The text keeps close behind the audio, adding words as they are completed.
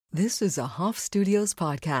This is a Hoff Studios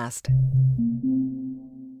podcast.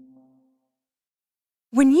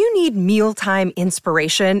 When you need mealtime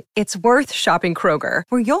inspiration, it's worth shopping Kroger,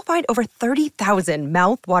 where you'll find over 30,000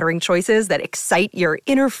 mouth-watering choices that excite your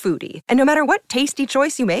inner foodie. And no matter what tasty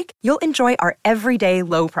choice you make, you'll enjoy our everyday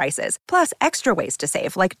low prices, plus extra ways to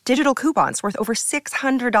save, like digital coupons worth over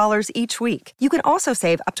 $600 each week. You can also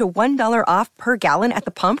save up to $1 off per gallon at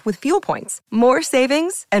the pump with fuel points. More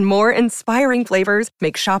savings and more inspiring flavors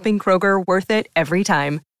make shopping Kroger worth it every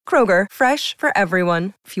time. Kroger, fresh for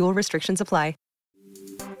everyone. Fuel restrictions apply.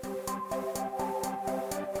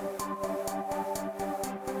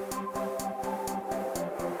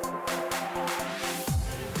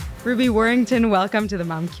 Ruby Warrington, welcome to the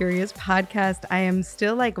Mom Curious podcast. I am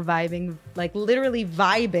still vibing, literally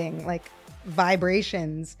vibing,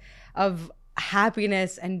 vibrations of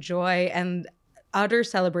happiness and joy and utter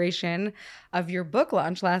celebration of your book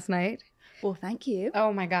launch last night. Well, thank you.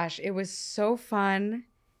 Oh my gosh, it was so fun.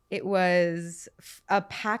 It was a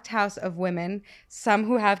packed house of women, some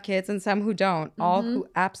who have kids and some who don't, all who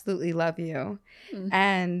absolutely love you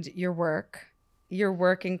and your work. Your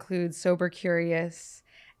work includes Sober Curious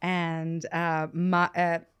and what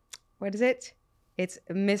is it? It's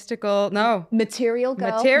Mystical. No, Material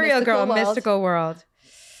Girl. Mystical World.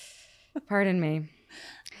 Pardon me.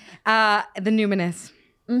 The Numinous.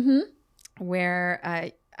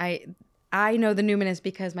 Where I know the Numinous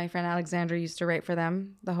because my friend Alexandra used to write for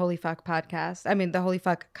them, the Holy Fuck podcast. I mean, the Holy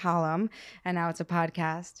Fuck column, and now it's a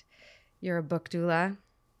podcast. You're a book doula.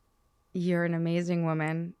 You're an amazing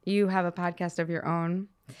woman. You have a podcast of your own.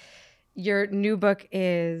 Your new book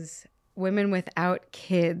is Women Without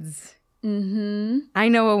Kids. I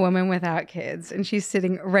know a woman without kids, and she's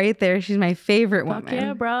sitting right there. She's my favorite woman. Fuck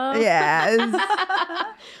yeah, bro. Yes.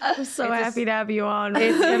 I'm so happy to have you on.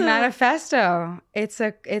 It's a manifesto. It's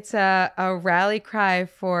a rally cry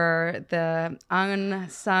for the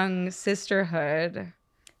unsung sisterhood.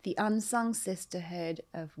 The unsung sisterhood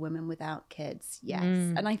of women without kids. Yes.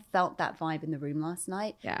 And I felt that vibe in the room last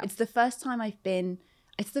night. Yeah. It's the first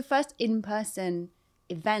in-person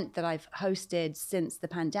event that I've hosted since the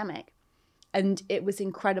pandemic. And it was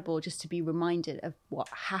incredible just to be reminded of what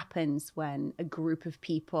happens when a group of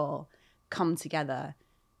people come together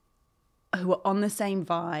who are on the same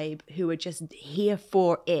vibe, who are just here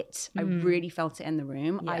for it. I really felt it in the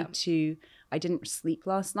room. Yeah. I didn't sleep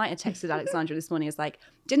last night. I texted Alexandra this morning. I was like,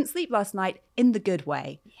 didn't sleep last night in the good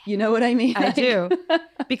way. You know what I mean? I do.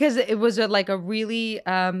 Because it was a really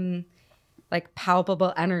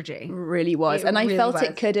palpable energy. Really was. I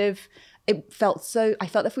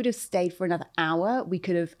felt if we'd have stayed for another hour, we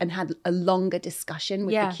could have and had a longer discussion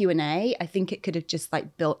with the Q&A. I think it could have just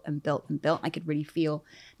built and built and built. I could really feel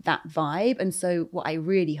that vibe. And so what I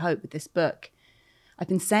really hope with this book, I've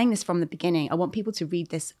been saying this from the beginning, I want people to read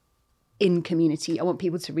this in community. I want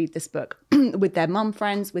people to read this book with their mum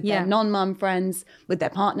friends, with their non-mum friends, with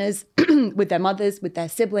their partners, with their mothers, with their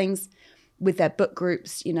siblings, with their book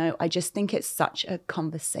groups. You know, I just think it's such a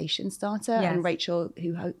conversation starter. Yes. And Rachel,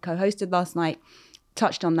 who co-hosted last night,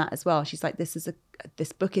 touched on that as well. She's like, this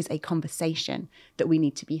book is a conversation that we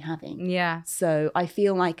need to be having. Yeah. So I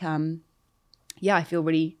feel like, I feel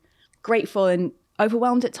really grateful and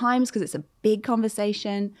overwhelmed at times because it's a big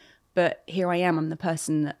conversation. But here I am. I'm the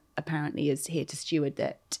person that apparently is here to steward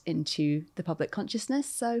that into the public consciousness.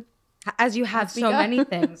 So as you have so many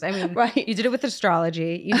things. I mean, Right. You did it with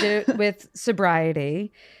astrology, you did it with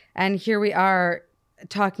sobriety, and here we are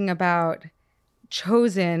talking about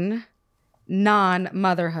chosen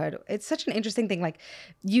non-motherhood. It's such an interesting thing. Like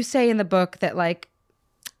you say in the book that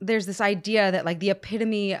there's this idea that the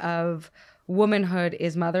epitome of womanhood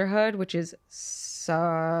is motherhood, which is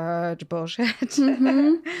such bullshit.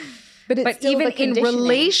 But even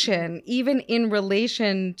in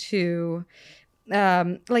relation to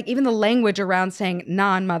even the language around saying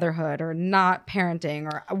non-motherhood or not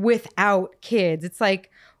parenting or without kids, it's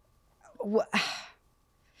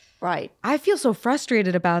right. I feel so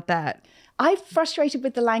frustrated about that. I'm frustrated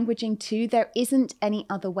with the languaging too. There isn't any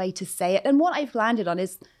other way to say it. And what I've landed on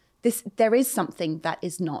is this: there is something that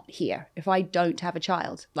is not here. If I don't have a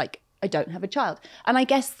child, I don't have a child. And I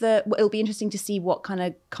guess it'll be interesting to see what kind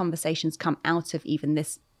of conversations come out of even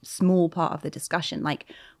this small part of the discussion.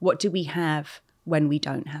 What do we have when we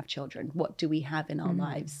don't have children? What do we have in our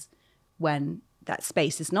lives when that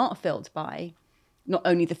space is not filled by not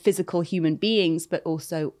only the physical human beings, but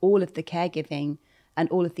also all of the caregiving and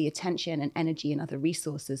all of the attention and energy and other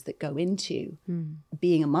resources that go into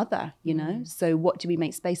being a mother, you know? So what do we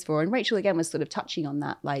make space for? And Rachel, again, was sort of touching on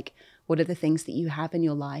that. What are the things that you have in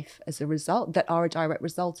your life as a result that are a direct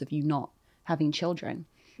result of you not having children?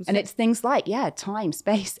 And it's things like, time,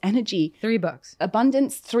 space, energy. 3 books.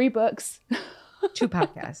 Abundance, 3 books. 2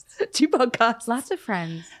 podcasts. 2 podcasts. Lots of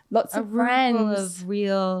friends. Lots of A room friends. full of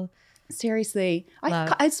real... Seriously.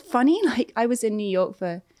 Love. It's funny, like I was in New York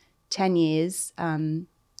for 10 years,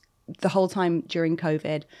 the whole time during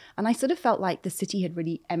COVID. And I sort of felt like the city had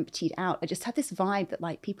really emptied out. I just had this vibe that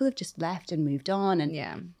like people have just left and moved on.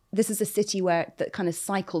 And this is a city that kind of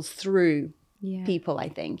cycles through people, I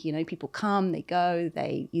think. You know, people come, they go,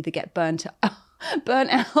 they either get burnt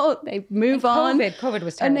out, they move on. COVID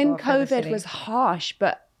was terrible. And then COVID was harsh.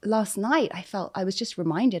 But last night I was just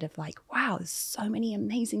reminded of like, wow, there's so many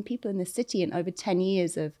amazing people in the city. And over 10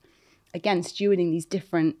 years of, again, stewarding these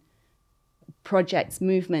different projects,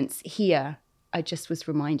 movements here, I just was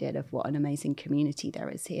reminded of what an amazing community there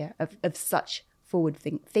is here, of such forward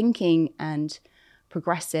thinking and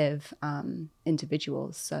progressive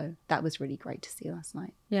individuals. So that was really great to see last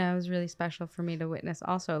night. Yeah, it was really special for me to witness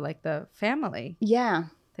also, like the family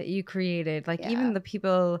that you created, like even the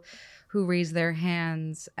people who raised their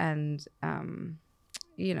hands and,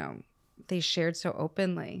 you know, they shared so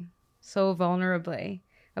openly, so vulnerably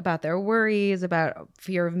about their worries, about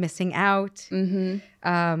fear of missing out.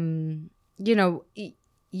 Mm-hmm. You know,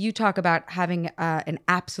 you talk about having an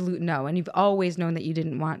absolute no, and you've always known that you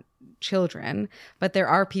didn't want children, but there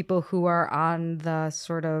are people who are on the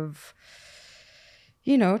sort of,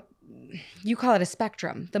 you know, you call it a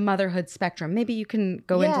spectrum, the motherhood spectrum. Maybe you can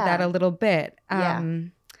go into that a little bit.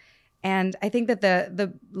 And I think that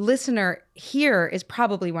the listener here is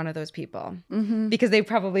probably one of those people, because they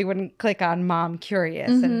probably wouldn't click on Mom Curious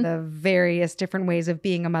and the various different ways of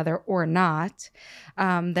being a mother or not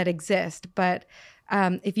that exist. But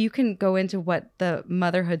if you can go into what the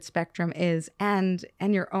motherhood spectrum is and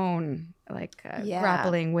your own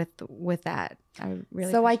grappling with that, I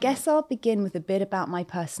really. So I guess I'll begin with a bit about my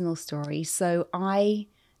personal story. So I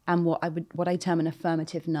am what I term an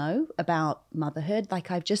affirmative no about motherhood. Like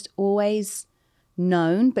I've just always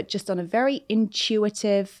known, but just on a very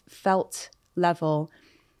intuitive, felt level,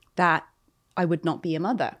 that I would not be a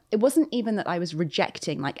mother. It wasn't even that I was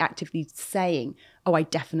rejecting, like actively saying, oh, I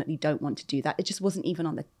definitely don't want to do that. It just wasn't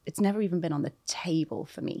even it's never even been on the table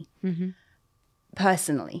for me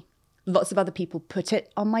personally. Lots of other people put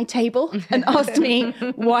it on my table and asked me,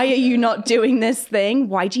 why are you not doing this thing?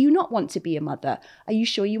 Why do you not want to be a mother? Are you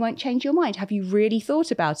sure you won't change your mind? Have you really thought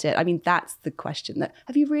about it? I mean, that's the question.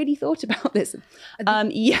 Have you really thought about this?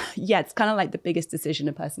 It's kind of like the biggest decision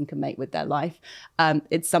a person can make with their life.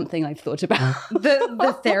 It's something I've thought about.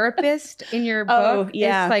 The therapist in your book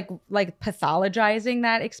is like pathologizing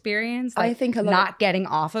that experience. Like, I think not getting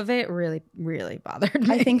off of it really, really bothered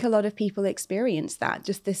me. I think a lot of people experience that.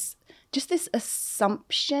 Just this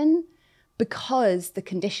assumption, because the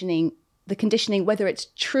conditioning, whether it's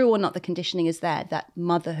true or not, the conditioning is there, that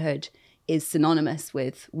motherhood is synonymous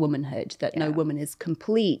with womanhood, that no woman is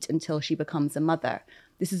complete until she becomes a mother.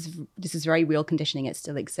 This is very real conditioning. It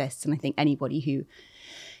still exists. And I think anybody who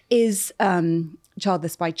is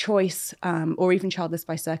childless by choice or even childless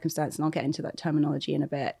by circumstance, and I'll get into that terminology in a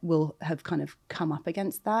bit, will have kind of come up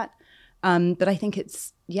against that. But I think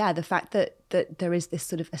it's, the fact that there is this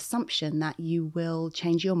sort of assumption that you will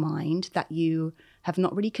change your mind, that you have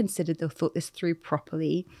not really considered or thought this through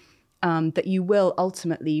properly, that you will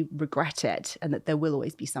ultimately regret it, and that there will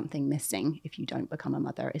always be something missing if you don't become a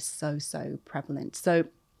mother, is so, so prevalent. So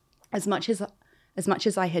as much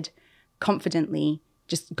as I had confidently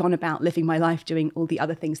just gone about living my life doing all the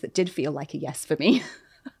other things that did feel like a yes for me,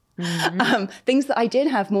 things that I did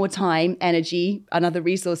have more time, energy, and other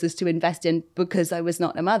resources to invest in because I was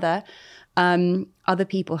not a mother, other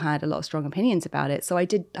people had a lot of strong opinions about it. So I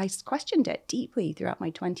questioned it deeply throughout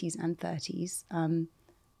my 20s and 30s.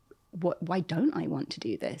 Why don't I want to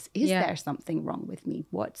do this? Is there something wrong with me?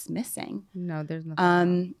 What's missing? No, there's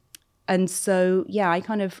nothing. And so, I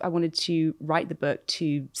wanted to write the book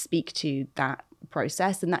to speak to that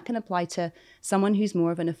process, and that can apply to someone who's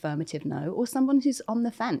more of an affirmative no, or someone who's on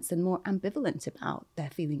the fence and more ambivalent about their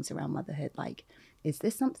feelings around motherhood. Like, is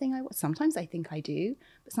this something I want? Sometimes I think I do,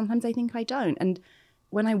 but sometimes I think I don't. And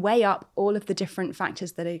when I weigh up all of the different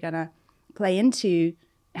factors that are going to play into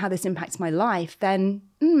how this impacts my life, then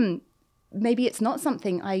maybe it's not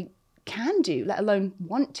something I can do, let alone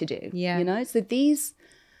want to do. You know, so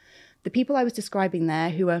the people I was describing there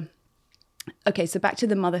who are, okay, so back to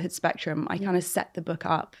the motherhood spectrum, I kind of set the book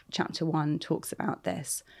up. Chapter 1 talks about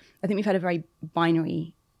this. I think we've had a very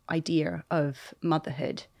binary idea of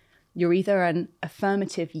motherhood. You're either an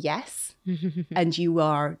affirmative yes, and you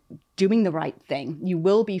are doing the right thing. You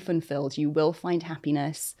will be fulfilled. You will find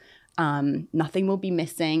happiness. Nothing will be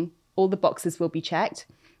missing. All the boxes will be checked.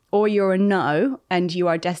 or you're a no, and you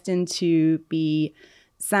are destined to be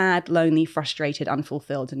sad, lonely, frustrated,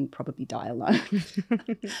 unfulfilled, and probably die alone.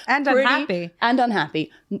 And unhappy. And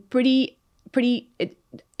unhappy. It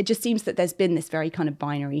just seems that there's been this very kind of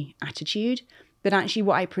binary attitude. But actually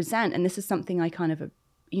what I present, and this is something I kind of,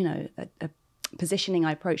 a positioning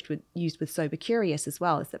I used with Sober Curious as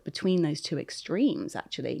well, is that between those two extremes,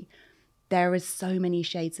 actually, there is so many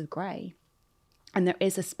shades of gray. And there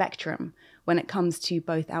is a spectrum when it comes to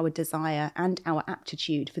both our desire and our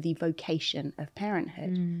aptitude for the vocation of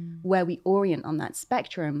parenthood, where we orient on that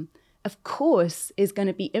spectrum, of course, is going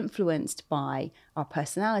to be influenced by our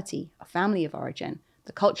personality, our family of origin,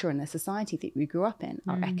 the culture and the society that we grew up in,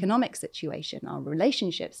 our economic situation, our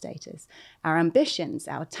relationship status, our ambitions,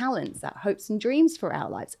 our talents, our hopes and dreams for our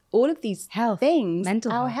lives. All of these things,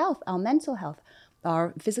 our health, our mental health,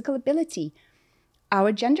 our physical ability,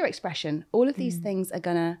 our gender expression, all of these things are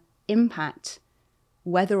going to impact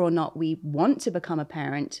whether or not we want to become a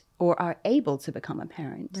parent or are able to become a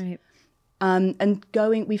parent. Right.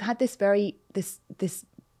 We've had this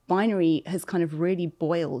binary has kind of really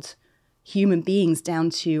boiled human beings down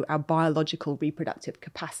to our biological reproductive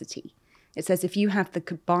capacity. It says if you have the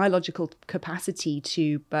biological capacity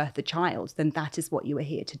to birth a child, then that is what you are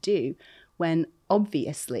here to do. When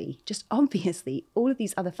obviously, all of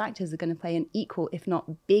these other factors are going to play an equal, if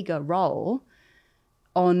not bigger role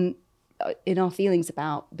in our feelings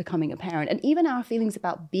about becoming a parent, and even our feelings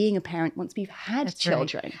about being a parent once we've had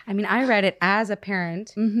children. Right. I mean, I read it as a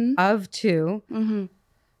parent of two, and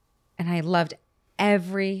I loved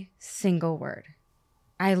every single word.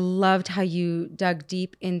 I loved how you dug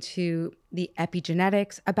deep into the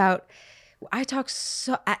epigenetics I talk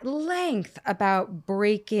so at length about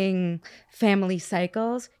breaking family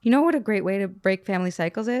cycles. You know what a great way to break family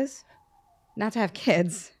cycles is? Not to have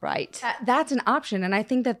kids. Right. That's an option. And I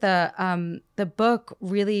think that the book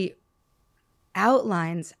really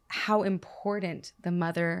outlines how important the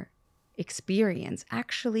mother experience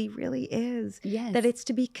actually really is. Yes. That it's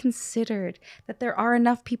to be considered, that there are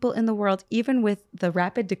enough people in the world, even with the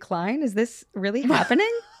rapid decline. Is this really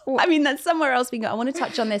happening? I mean, that's somewhere else we can go. I want to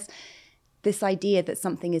touch on this idea that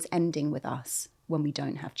something is ending with us when we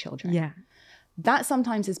don't have children. Yeah. That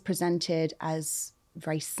sometimes is presented as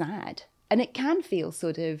very sad. And it can feel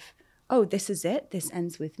sort of, oh, this is it. This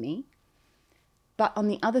ends with me. But on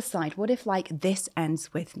the other side, what if this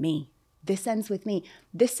ends with me? This ends with me.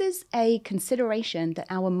 This is a consideration that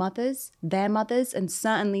our mothers, their mothers, and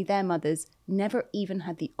certainly their mothers never even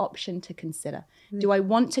had the option to consider. Do I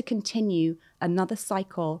want to continue another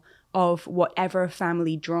cycle of whatever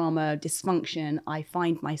family drama, dysfunction I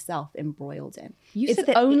find myself embroiled in? It's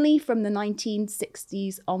only from the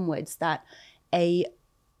 1960s onwards that a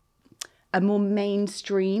more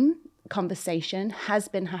mainstream conversation has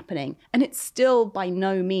been happening. And it's still by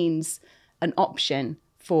no means an option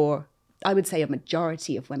for, I would say, a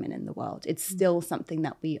majority of women in the world. It's still something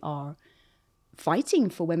that we are fighting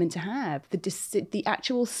for women to have, the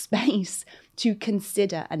actual space to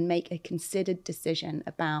consider and make a considered decision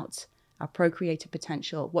about our procreative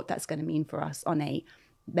potential, what that's going to mean for us on a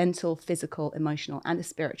mental, physical, emotional, and a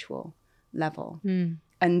spiritual level.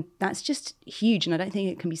 And that's just huge. And I don't think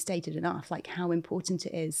it can be stated enough, how important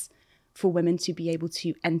it is for women to be able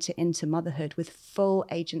to enter into motherhood with full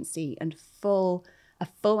agency and a full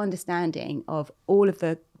understanding of all of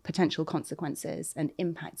the potential consequences and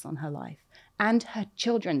impacts on her life and her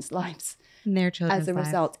children's lives. And their children's as a lives.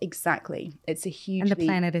 result. Exactly. It's a huge. And the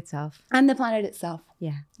planet itself. And the planet itself.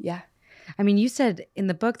 Yeah. Yeah. I mean, you said in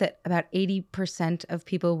the book that about 80% of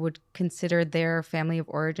people would consider their family of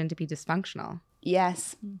origin to be dysfunctional.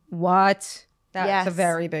 Yes. What? That's Yes. a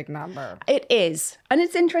very big number. It is. And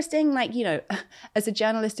it's interesting, as a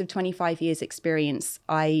journalist of 25 years experience,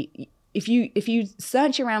 if you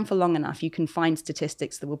search around for long enough, you can find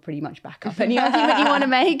statistics that will pretty much back up any argument that you want to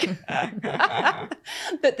make.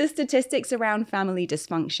 But the statistics around family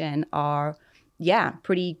dysfunction are,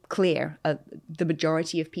 pretty clear. The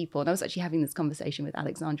majority of people, and I was actually having this conversation with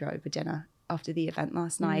Alexandra over dinner after the event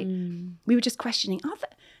last night. We were just questioning,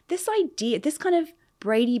 this idea, this kind of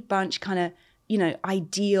Brady Bunch kind of,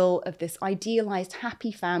 ideal of this idealized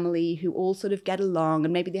happy family who all sort of get along,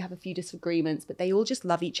 and maybe they have a few disagreements, but they all just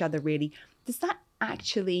love each other really. Does that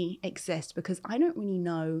actually exist? Because I don't really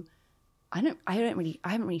know. I haven't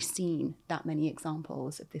really seen that many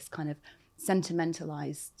examples of this kind of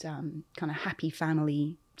sentimentalized kind of happy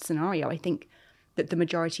family scenario. I think that the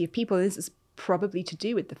majority of people, this is probably to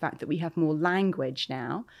do with the fact that we have more language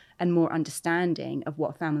now and more understanding of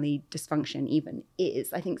what family dysfunction even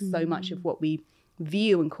is. I think so much of what we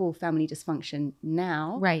view and call family dysfunction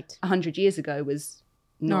now, Right. 100 years ago was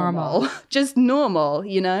normal. Just normal,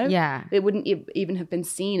 you know? Yeah. It wouldn't even have been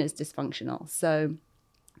seen as dysfunctional. So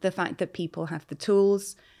the fact that people have the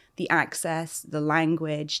tools, the access, the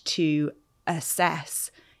language to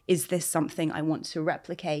assess, is this something I want to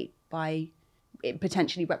replicate by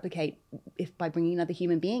bringing another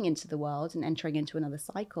human being into the world and entering into another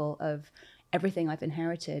cycle of everything I've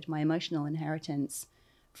inherited, my emotional inheritance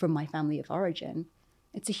from my family of origin.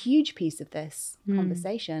 It's a huge piece of this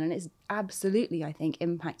conversation, and it's absolutely, I think,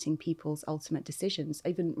 impacting people's ultimate decisions.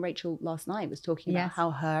 Even Rachel last night was talking about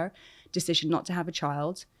how her decision not to have a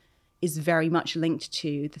child is very much linked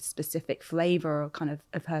to the specific flavor kind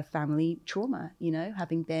of her family trauma, you know,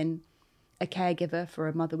 having been a caregiver for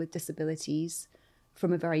a mother with disabilities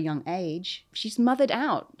from a very young age. She's mothered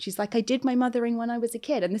out. She's like, I did my mothering when I was a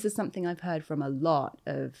kid. And this is something I've heard from a lot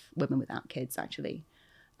of women without kids, actually,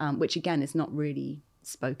 which again is not really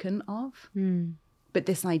spoken of. But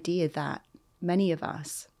this idea that many of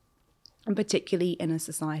us, and particularly in a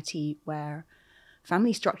society where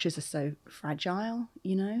family structures are so fragile,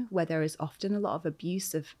 you know, where there is often a lot of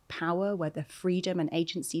abuse of power, where the freedom and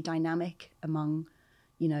agency dynamic among,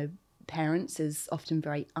 you know, parents is often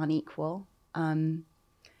very unequal.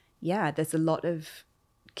 There's a lot of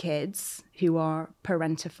kids who are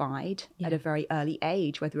parentified at a very early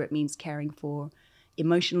age, whether it means caring for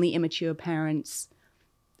emotionally immature parents,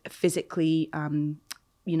 physically,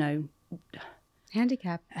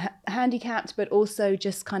 handicapped, but also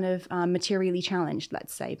just kind of materially challenged,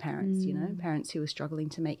 let's say, parents, you know, parents who are struggling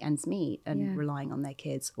to make ends meet and relying on their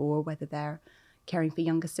kids, or whether they're caring for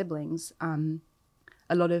younger siblings.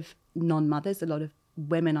 A lot of non-mothers, a lot of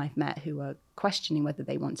women I've met who are questioning whether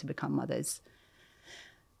they want to become mothers.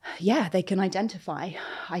 Yeah, they can identify.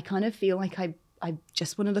 I kind of feel like I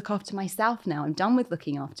just want to look after myself now. I'm done with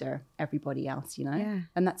looking after everybody else, you know? Yeah.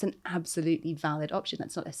 And that's an absolutely valid option.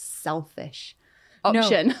 That's not a selfish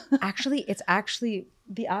option. No, it's actually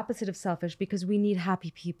the opposite of selfish, because we need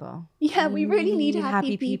happy people. Yeah, we really need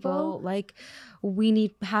happy people. Like, we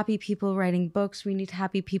need happy people writing books. We need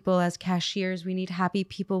happy people as cashiers. We need happy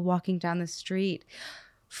people walking down the street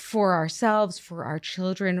for ourselves, for our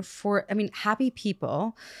children, happy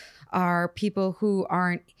people are people who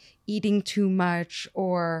aren't eating too much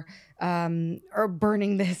or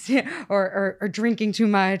burning this or drinking too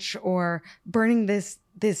much or burning this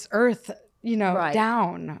earth, you know,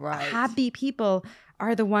 down. Right. Happy people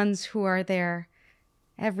are the ones who are there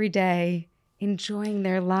every day enjoying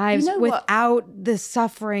their lives without the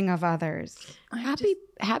suffering of others.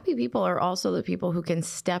 Happy people are also the people who can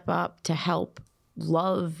step up to help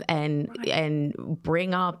love and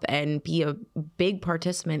bring up and be a big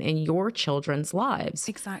participant in your children's lives.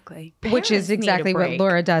 Exactly. Which is exactly what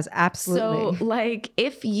Laura does. Absolutely. So like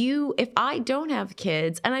if I don't have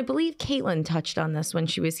kids, and I believe Caitlin touched on this when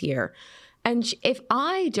she was here, and if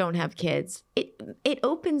I don't have kids, it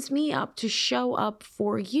opens me up to show up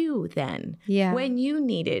for you then when you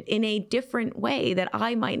need it in a different way that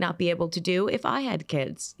I might not be able to do if I had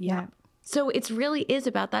kids. Yeah. So it's really is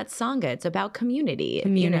about that Sangha. It's about community,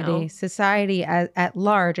 you know? Society at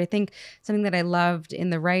large. I think something that I loved in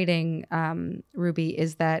the writing, Ruby,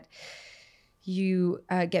 is that you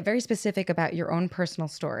get very specific about your own personal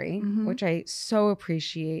story, which I so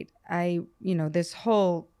appreciate. This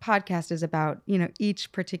whole podcast is about,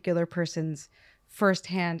 each particular person's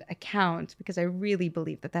firsthand account, because I really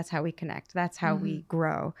believe that that's how we connect. That's how we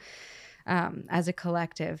grow as a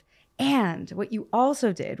collective. And what you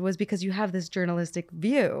also did was, because you have this journalistic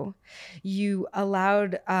view, you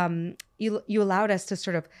allowed you allowed us to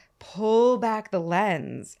sort of pull back the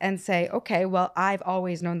lens and say, okay, well, I've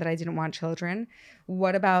always known that I didn't want children.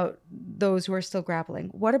 What about those who are still grappling?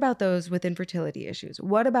 What about those with infertility issues?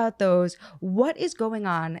 What about those? What is going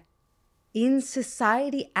on in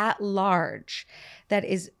society at large that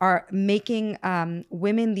are making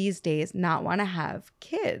women these days not want to have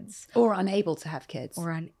kids, or unable to have kids,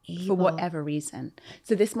 for whatever reason?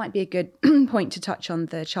 So this might be a good point to touch on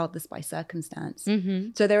the childless by circumstance.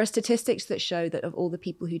 So there are statistics that show that of all the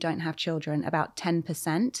people who don't have children, about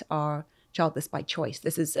 10% are childless by choice.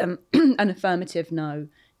 This is an affirmative no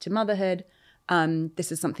to motherhood.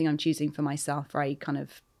 This is something I'm choosing for myself very kind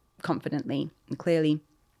of confidently and clearly.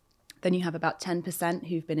 Then you have about 10%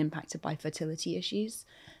 who've been impacted by fertility issues.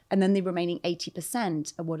 And then the remaining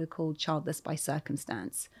 80% are what are called childless by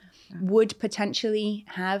circumstance, would potentially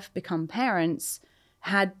have become parents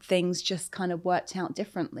had things just kind of worked out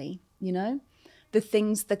differently,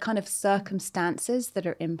 The kind of circumstances that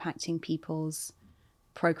are impacting people's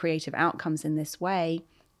procreative outcomes in this way: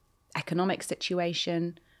 economic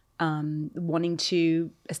situation, wanting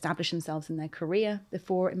to establish themselves in their career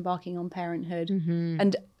before embarking on parenthood.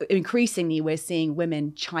 And increasingly, we're seeing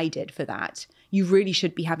women chided for that. You really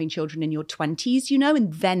should be having children in your 20s,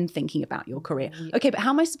 and then thinking about your career. Okay, but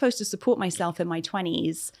how am I supposed to support myself in my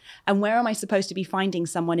 20s? And where am I supposed to be finding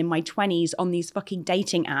someone in my 20s on these fucking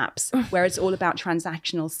dating apps where it's all about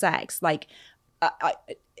transactional sex? Like,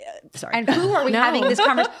 sorry. And who are we having this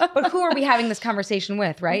conversation? But who are we having this conversation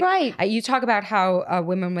with, right? Right. You talk about how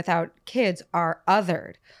women without kids are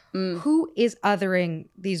othered. Who is othering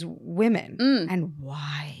these women, and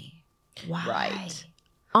why? Why? Right.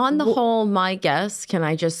 On the whole, my guess, can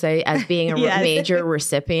I just say, as being a major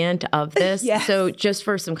recipient of this, so just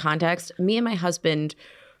for some context, me and my husband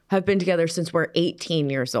have been together since we're 18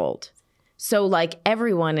 years old. So like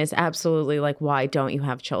everyone is absolutely like, why don't you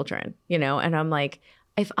have children? And I'm like,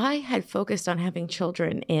 if I had focused on having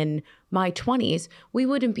children in my 20s, we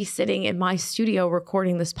wouldn't be sitting in my studio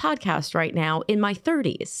recording this podcast right now in my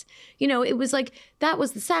 30s. It was like, that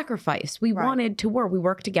was the sacrifice. We wanted to work. We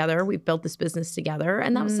worked together. We built this business together.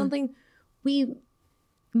 And that was something we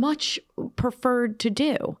much preferred to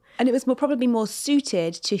do. And it was probably more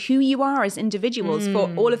suited to who you are as individuals for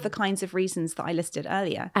all of the kinds of reasons that I listed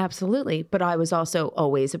earlier. Absolutely. But I was also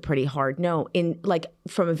always a pretty hard no.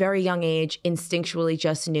 From a very young age, instinctually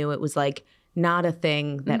just knew it was like not a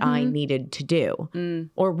thing that I needed to do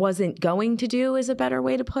or wasn't going to do is a better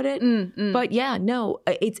way to put it. But yeah, no,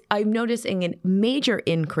 I'm noticing a major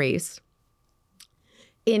increase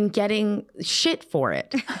in getting shit for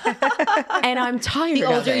it. And I'm tired The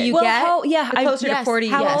of older it. you get, the closer to 40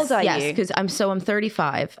 you How get. old are Yes, you? because I'm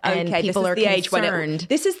 35 and people are concerned.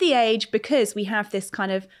 This is the age because we have this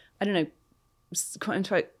kind of, I don't know, quote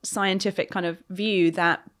unquote scientific kind of view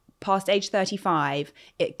that past age 35,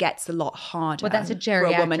 it gets a lot harder. Well, that's a for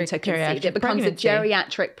a woman to conceive. geriatric It becomes pregnancy. a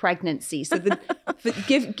geriatric pregnancy. So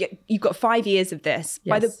you've got 5 years of this.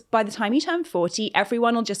 Yes. By the time you turn 40,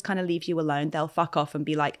 everyone will just kind of leave you alone. They'll fuck off and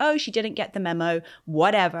be like, oh, she didn't get the memo.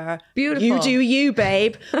 Whatever. Beautiful. You do you,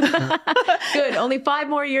 babe. Good. Only 5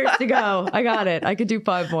 more years to go. I got it. I could do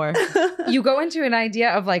 5 more. You go into an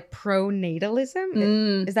idea of like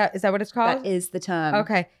pronatalism. Is that what it's called? That is the term.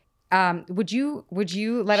 Okay. Would you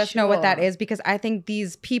let us know what that is? Because I think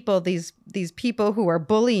these people who are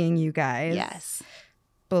bullying you guys. Yes.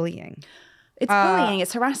 Bullying. It's bullying.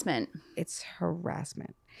 It's harassment. It's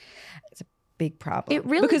harassment. It's a big problem. It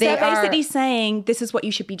really Because They they're are- basically saying this is what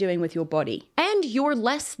you should be doing with your body. And you're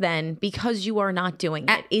less than because you are not doing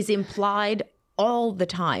it is implied all the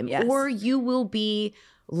time. Yes. Or you will be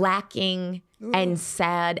lacking and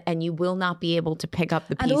sad and you will not be able to pick up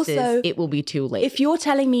the And pieces. also, it will be too late. If you're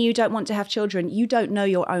telling me you don't want to have children, you don't know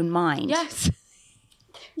your own mind. Yes.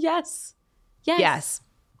 Yes. Yes.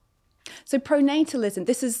 So pronatalism,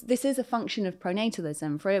 this is a function of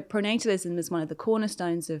pronatalism. Pronatalism is one of the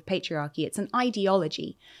cornerstones of patriarchy. It's an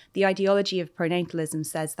ideology. The ideology of pronatalism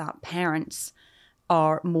says that parents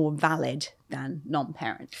are more valid than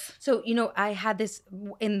non-parents. So, I had this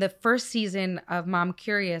in the first season of Mom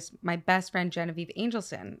Curious. My best friend, Genevieve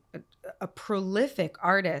Angelson, a prolific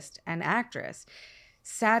artist and actress,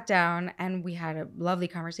 sat down and we had a lovely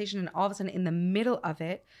conversation. And all of a sudden, in the middle of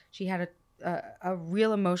it, she had a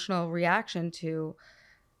real emotional reaction to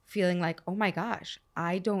feeling like, oh my gosh,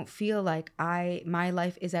 I don't feel like my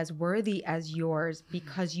life is as worthy as yours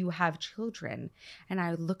because you have children. And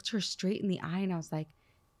I looked her straight in the eye and I was like,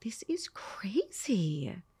 this is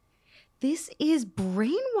crazy. This is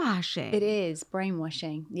brainwashing. It is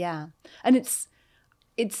brainwashing, yeah. And it's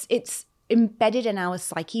embedded in our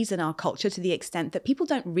psyches and our culture to the extent that people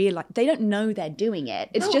don't realize, they don't know they're doing it.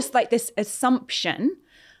 It's just like this assumption.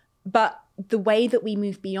 But the way that we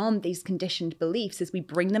move beyond these conditioned beliefs is we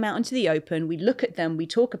bring them out into the open, we look at them, we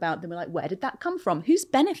talk about them, we're like, where did that come from? Who's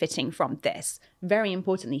benefiting from this? Very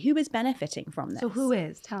importantly, who is benefiting from this? So who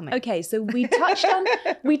is? Tell me. Okay, so we touched on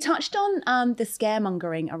the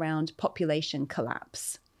scaremongering around population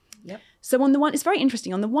collapse. Yep. So on the one, it's very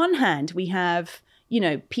interesting. On the one hand, we have,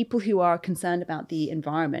 people who are concerned about the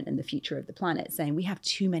environment and the future of the planet saying we have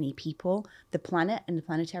too many people. The planet and the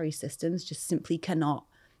planetary systems just simply cannot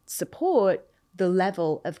support the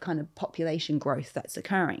level of kind of population growth that's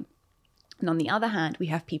occurring. And on the other hand, we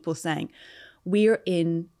have people saying we're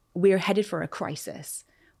headed for a crisis.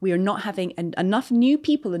 We are not having enough new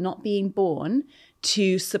people are not being born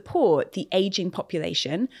to support the aging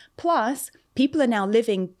population. Plus, people are now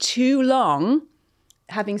living too long,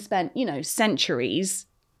 having spent, centuries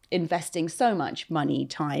investing so much money,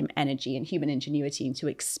 time, energy, and human ingenuity into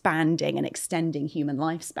expanding and extending human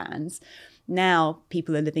lifespans. Now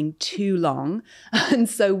people are living too long. And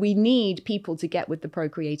so we need people to get with the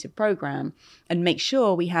procreative program and make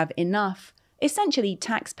sure we have enough, essentially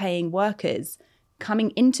tax-paying workers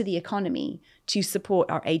coming into the economy to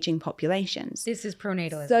support our aging populations. This is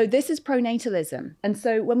pronatalism. So this is pronatalism. And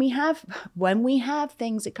so when we have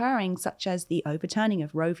things occurring such as the overturning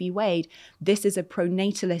of Roe v. Wade, this is a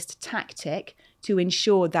pronatalist tactic to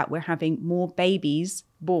ensure that we're having more babies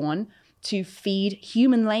born to feed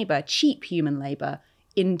human labor, cheap human labor,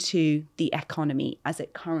 into the economy as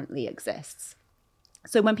it currently exists.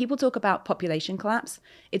 So when people talk about population collapse,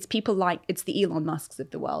 it's the Elon Musks of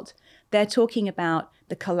the world. They're talking about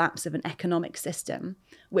the collapse of an economic system,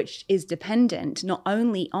 which is dependent not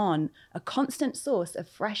only on a constant source of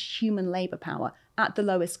fresh human labor power at the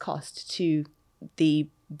lowest cost to the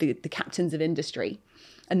captains of industry.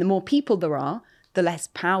 And the more people there are, the less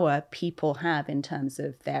power people have in terms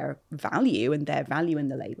of their value and their value in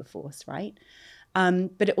the labor force, right?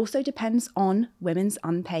 But it also depends on women's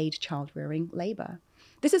unpaid child-rearing labor.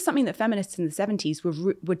 This is something that feminists in the 70s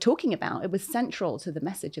were talking about. It was central to the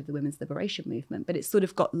message of the women's liberation movement, but it sort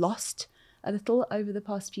of got lost a little over the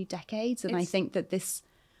past few decades. And I think that this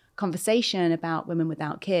conversation about women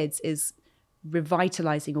without kids is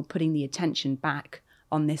revitalizing or putting the attention back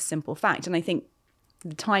on this simple fact. And I think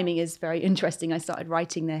the timing is very interesting. I started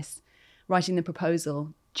writing the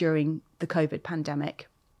proposal during the COVID pandemic.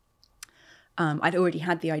 I'd already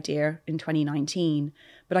had the idea in 2019,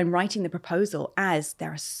 but I'm writing the proposal as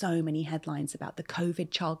there are so many headlines about the COVID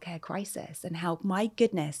childcare crisis and how, my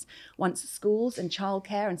goodness, once schools and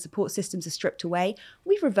childcare and support systems are stripped away,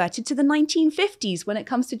 we've reverted to the 1950s when it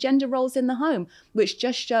comes to gender roles in the home, which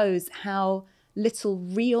just shows how little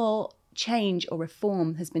real change or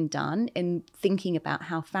reform has been done in thinking about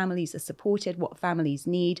how families are supported, what families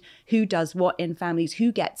need, who does what in families,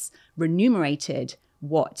 who gets remunerated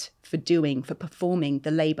what for performing the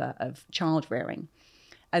labor of child rearing.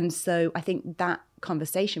 And so I think that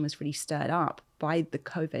conversation was really stirred up by the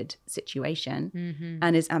COVID situation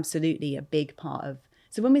and is absolutely a big part of.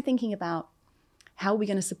 So when we're thinking about how are we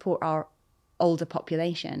going to support our older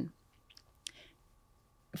population,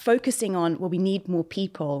 focusing on, well, we need more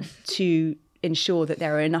people to ensure that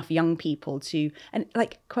there are enough young people to, and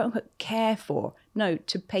like, quote unquote, care for, no,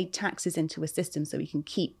 to pay taxes into a system so we can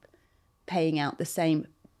keep paying out the same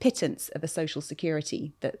pittance of a social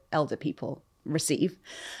security that elder people receive.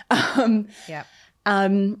 But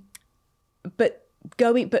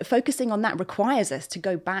focusing on that requires us to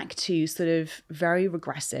go back to sort of very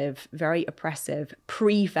regressive, very oppressive,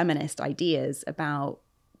 pre-feminist ideas about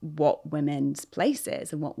what women's place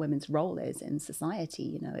is and what women's role is in society.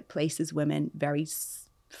 You know, it places women very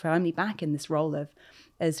firmly back in this role of,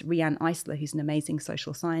 as Rianne Eisler, who's an amazing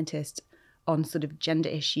social scientist on sort of gender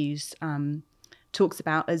issues, talks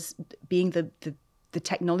about as being the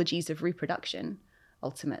technologies of reproduction,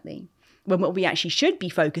 ultimately. When what we actually should be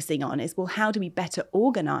focusing on is, well, how do we better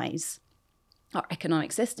organize our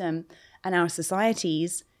economic system and our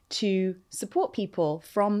societies to support people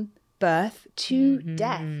from birth to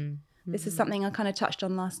death? This is something I kind of touched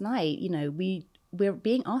on last night. You know, we're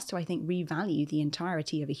being asked to, I think, revalue the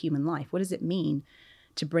entirety of a human life. What does it mean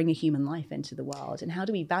to bring a human life into the world? And how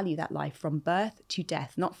do we value that life from birth to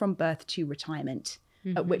death, not from birth to retirement,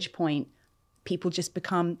 at which point people just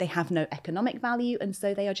they have no economic value. And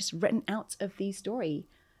so they are just written out of the story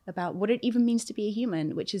about what it even means to be a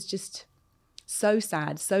human, which is just so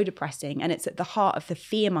sad, so depressing. And it's at the heart of the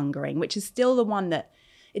fear mongering, which is still the one that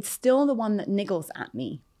niggles at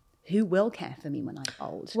me. Who will care for me when I'm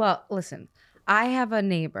old? Well, listen, I have a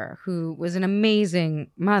neighbor who was an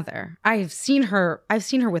amazing mother. I've seen her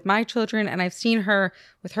with my children, and I've seen her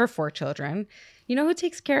with her 4 children. You know who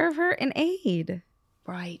takes care of her? An aide.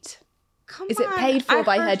 Right. Come Is on. it paid for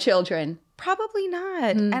by her children? Probably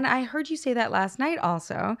not. And I heard you say that last night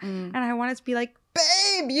also. And I wanted to be like,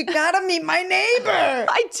 babe, you gotta meet my neighbor.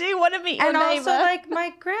 I do want to meet your neighbor. And also, like,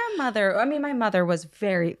 my grandmother. I mean, my mother was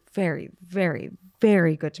very, very, very,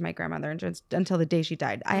 very good to my grandmother until the day she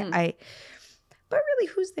died. But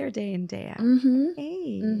really, who's there day in, day out?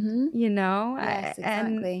 Hey, you know? Yes,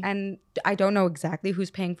 exactly. And I don't know exactly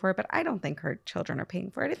who's paying for it, but I don't think her children are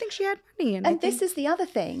paying for it. I think she had money. And this is the other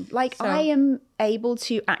thing. Like, I am able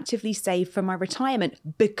to actively save for my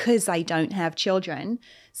retirement because I don't have children.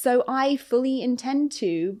 So I fully intend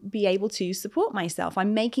to be able to support myself.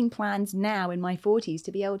 I'm making plans now in my 40s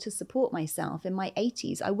to be able to support myself in my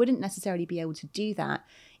 80s. I wouldn't necessarily be able to do that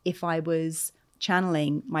if I was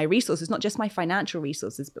channeling my resources, not just my financial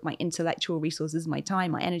resources, but my intellectual resources, my time,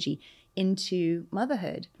 my energy into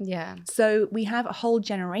motherhood. Yeah. So we have a whole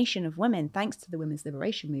generation of women, thanks to the women's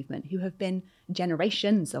liberation movement, who have been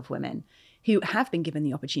generations of women who have been given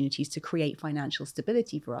the opportunities to create financial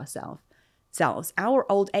stability for ourselves.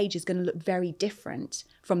 Our old age is going to look very different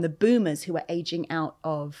from the boomers who are aging out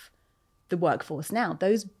of the workforce now.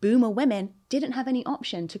 Those boomer women didn't have any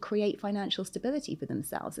option to create financial stability for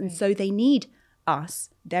themselves. And so they need us,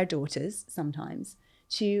 their daughters sometimes,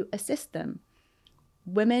 to assist them.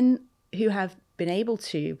 Women who have been able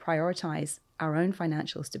to prioritize our own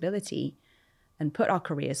financial stability and put our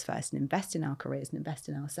careers first and invest in our careers and invest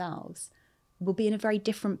in ourselves will be in a very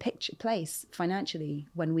different place financially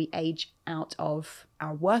when we age out of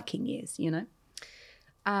our working years, you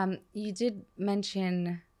know? You did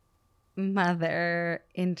mention mother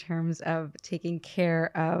in terms of taking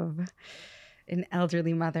care of an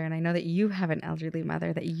elderly mother. And I know that you have an elderly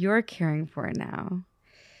mother that you're caring for now.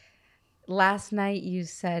 Last night you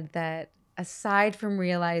said that aside from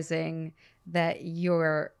realizing that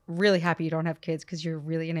you're really happy you don't have kids because you're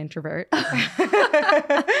really an introvert. I'm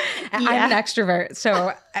an extrovert.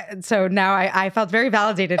 So now I felt very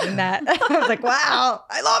validated in that. I was like, wow,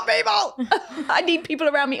 I love people. I need people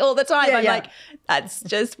around me all the time. I'm like, that's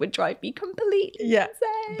just would drive me completely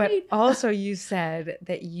insane. But also you said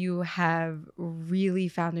that you have really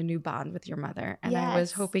found a new bond with your mother. And I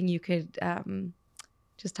was hoping you could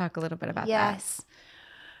just talk a little bit about that. Yes.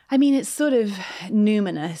 I mean, it's sort of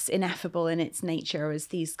numinous, ineffable in its nature as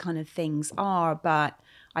these kind of things are. But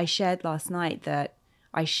I shared last night that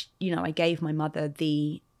I gave my mother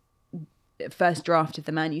the first draft of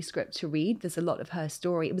the manuscript to read. There's a lot of her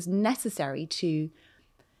story. It was necessary to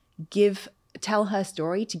tell her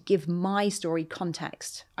story, to give my story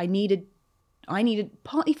context. I needed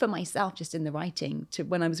partly for myself, just in the writing, to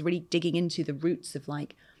when I was really digging into the roots of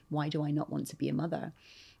like, why do I not want to be a mother?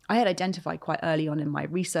 I had identified quite early on in my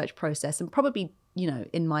research process, and probably,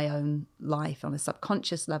 in my own life on a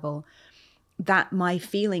subconscious level, that my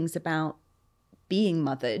feelings about being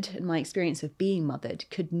mothered and my experience of being mothered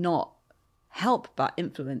could not help but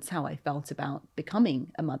influence how I felt about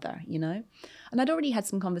becoming a mother, And I'd already had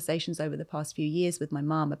some conversations over the past few years with my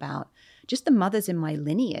mom about just the mothers in my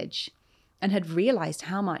lineage, and had realized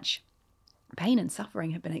how much pain and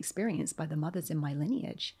suffering had been experienced by the mothers in my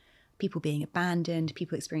lineage. People being abandoned,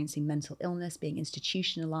 people experiencing mental illness, being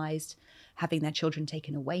institutionalized, having their children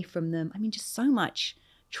taken away from them. I mean, just so much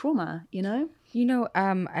trauma,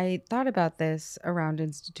 I thought about this around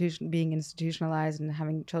being institutionalized and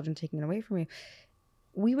having children taken away from you.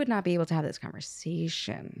 We would not be able to have this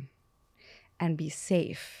conversation and be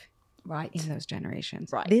safe in those generations.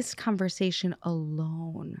 Right. This conversation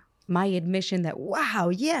alone, my admission that, wow,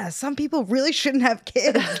 yeah, some people really shouldn't have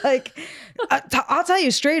kids. Like, I'll tell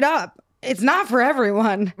you straight up, it's not for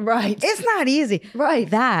everyone. Right. It's not easy. Right.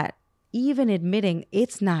 That, even admitting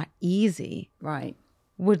it's not easy. Right.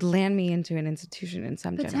 Would land me into an institution in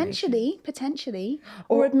some generation. Potentially.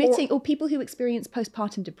 Or admitting, or people who experience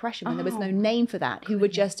postpartum depression when there was no name for that, who were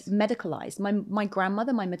just medicalized. My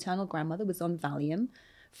grandmother, my maternal grandmother, was on Valium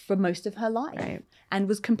for most of her life and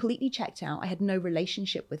was completely checked out. I had no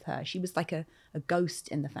relationship with her. She was like a ghost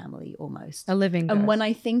in the family almost. A living ghost. And when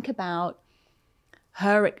I think about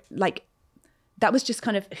her, like, that was just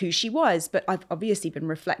kind of who she was. But I've obviously been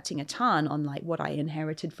reflecting a ton on like what I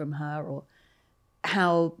inherited from her, or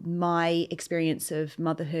how my experience of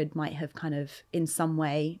motherhood might have kind of in some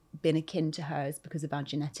way been akin to hers because of our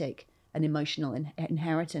genetic and emotional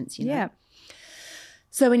inheritance, Yeah.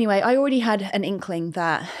 So anyway, I already had an inkling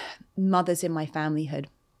that mothers in my family had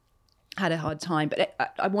a hard time, but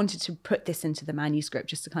I wanted to put this into the manuscript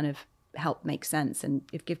just to kind of help make sense and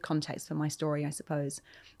give context for my story, I suppose.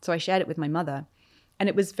 So I shared it with my mother, and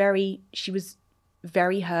she was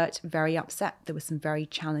very hurt, very upset. There were some very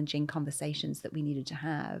challenging conversations that we needed to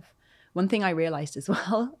have. One thing I realized as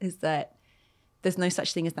well is that there's no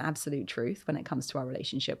such thing as the absolute truth when it comes to our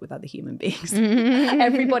relationship with other human beings.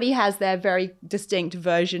 Everybody has their very distinct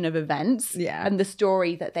version of events and the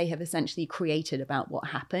story that they have essentially created about what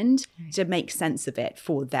happened to make sense of it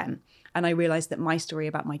for them. And I realized that my story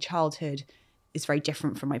about my childhood is very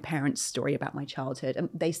different from my parents' story about my childhood. And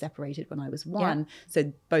they separated when I was 1. Yeah.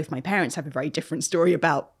 So both my parents have a very different story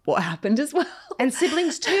about what happened as well. And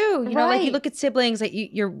siblings too. You know, like you look at siblings, like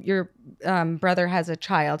your brother has a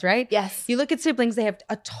child, right? Yes. You look at siblings, they have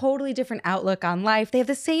a totally different outlook on life. They have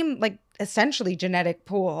the same, like, essentially genetic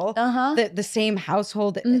pool, the same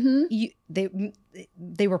household.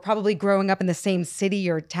 They were probably growing up in the same city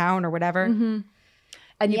or town or whatever. Mm-hmm.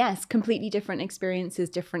 And yes, completely different experiences,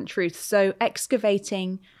 different truths. So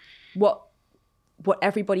excavating what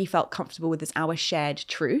everybody felt comfortable with as our shared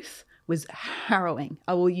truth was harrowing.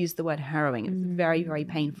 I will use the word harrowing. It was very, very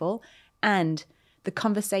painful. And the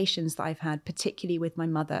conversations that I've had, particularly with my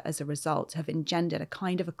mother as a result, have engendered a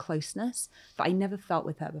kind of a closeness that I never felt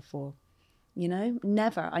with her before. You know,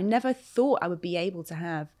 never. I never thought I would be able to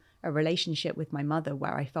have a relationship with my mother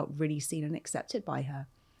where I felt really seen and accepted by her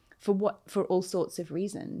for all sorts of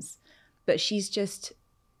reasons. But she's just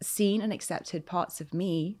seen and accepted parts of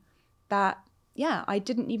me that, yeah, I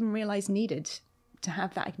didn't even realize needed to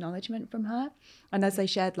have that acknowledgement from her. And as I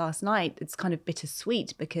shared last night, it's kind of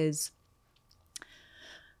bittersweet because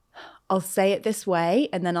I'll say it this way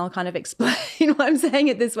and then I'll kind of explain why I'm saying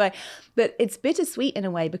it this way. But it's bittersweet in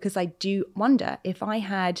a way because I do wonder if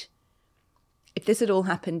this had all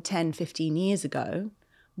happened 10, 15 years ago,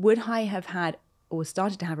 would I have had or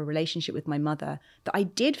started to have a relationship with my mother that I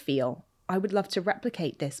did feel I would love to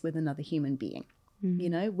replicate this with another human being? You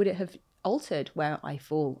know, would it have altered where I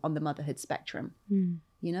fall on the motherhood spectrum?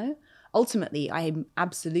 You know, ultimately, I am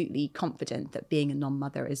absolutely confident that being a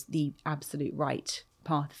non-mother is the absolute right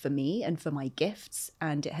path for me and for my gifts.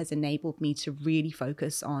 And it has enabled me to really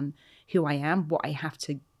focus on who I am, what I have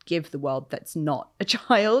to give the world that's not a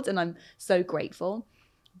child. And I'm so grateful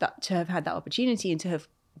that to have had that opportunity and to have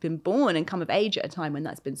been born and come of age at a time when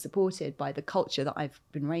that's been supported by the culture that I've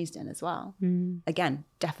been raised in as well. Again,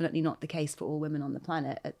 definitely not the case for all women on the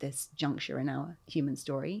planet at this juncture in our human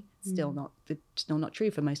story. Still not true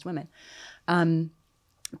for most women.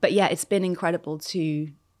 But yeah, it's been incredible to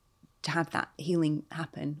have that healing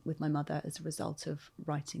happen with my mother as a result of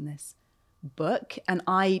writing this book. And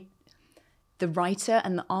the writer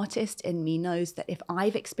and the artist in me knows that if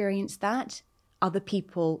I've experienced that, other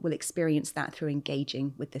people will experience that through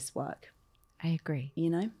engaging with this work. I agree. You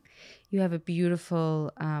know? You have a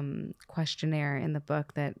beautiful questionnaire in the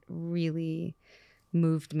book that really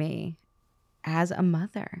moved me as a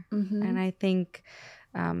mother. And I think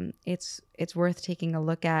it's worth taking a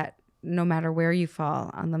look at no matter where you fall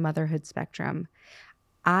on the motherhood spectrum.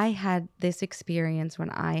 I had this experience when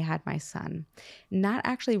I had my son, not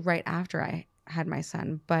actually right after I had my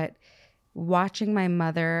son, but watching my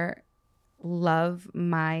mother love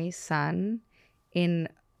my son in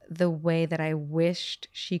the way that I wished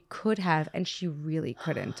she could have, and she really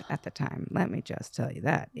couldn't at the time. Let me just tell you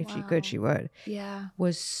that. If she could, she would. Yeah.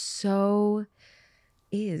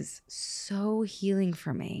 Is so healing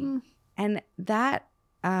for me. And that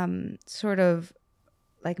sort of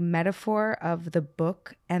like metaphor of the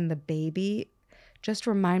book and the baby just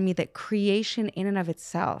remind me that creation in and of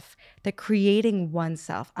itself, that creating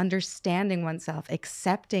oneself, understanding oneself,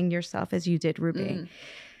 accepting yourself as you did, Ruby,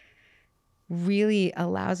 really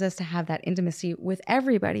allows us to have that intimacy with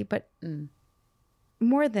everybody, but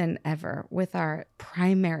more than ever with our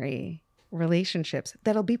primary relationships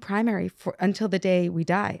that'll be primary for until the day we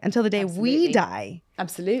die, until the day we die.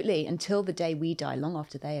 Absolutely. Until the day we die, long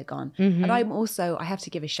after they are gone. And I have to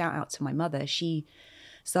give a shout out to my mother. She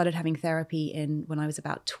started having therapy when I was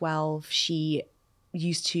about 12. She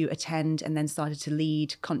used to attend and then started to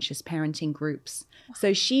lead conscious parenting groups.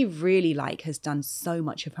 So she really has done so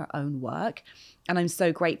much of her own work. And I'm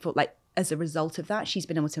so grateful, as a result of that, she's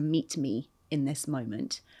been able to meet me in this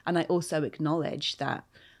moment. And I also acknowledge that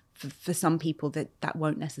for some people that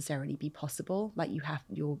won't necessarily be possible. You have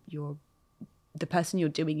the person you're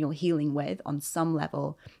doing your healing with on some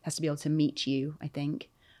level has to be able to meet you, I think.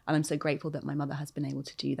 And I'm so grateful that my mother has been able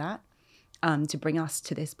to do that, to bring us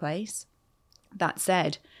to this place. That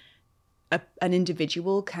said, an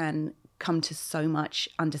individual can come to so much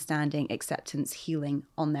understanding, acceptance, healing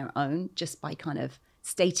on their own just by kind of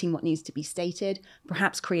stating what needs to be stated,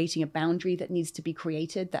 perhaps creating a boundary that needs to be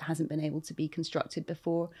created that hasn't been able to be constructed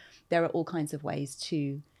before. There are all kinds of ways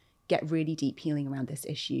to get really deep healing around this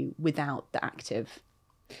issue without the active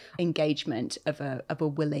engagement of a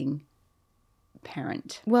willing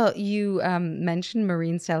parent. Well, you mentioned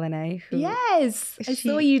Maureen Selenet, who yes, I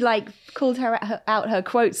saw you called her out her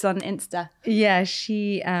quotes on Insta. Yeah,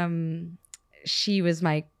 she was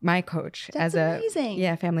my coach. That's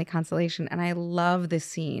amazing. Family constellation. And I love the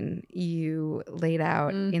scene you laid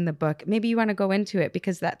out in the book. Maybe you want to go into it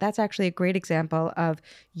because that's actually a great example of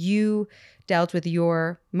you dealt with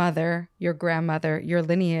your mother, your grandmother, your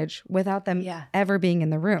lineage without them ever being in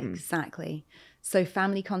the room. Exactly. So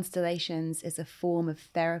family constellations is a form of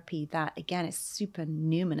therapy that, again, is super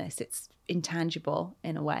numinous. It's intangible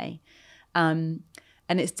in a way. And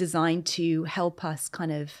it's designed to help us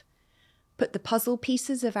kind of put the puzzle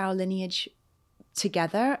pieces of our lineage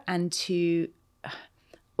together and to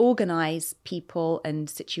organize people and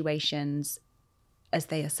situations as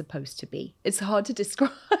they are supposed to be. It's hard to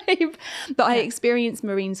describe, but I experienced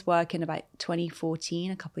Maureen's work in about 2014,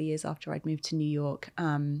 a couple of years after I'd moved to New York,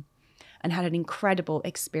 and had an incredible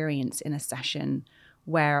experience in a session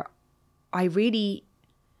where I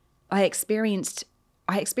experienced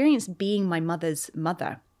being my mother's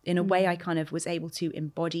mother. In a way, I kind of was able to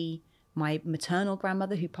embody my maternal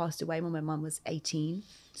grandmother, who passed away when my mum was 18.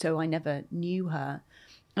 So I never knew her.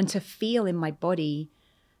 And to feel in my body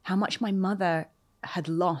how much my mother had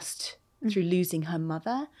lost through losing her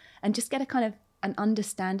mother, and just get a kind of an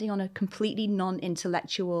understanding on a completely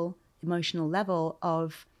non-intellectual, emotional level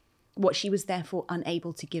of what she was therefore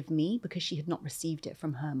unable to give me because she had not received it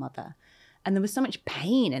from her mother. And there was so much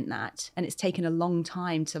pain in that. And it's taken a long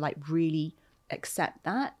time to like really accept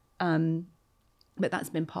that. But that's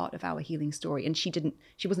been part of our healing story. And she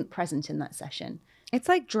wasn't present in that session. It's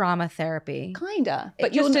like drama therapy. Kinda.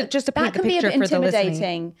 But just to paint that the can be a picture bit for the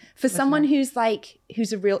intimidating for someone who's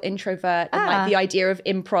a real introvert, and like the idea of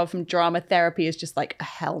improv and drama therapy is just like,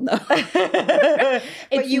 hell no.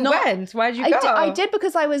 But you went. Why'd you go? I did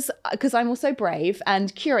because I'm also brave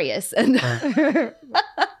and curious, and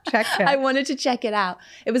check. I wanted to check it out.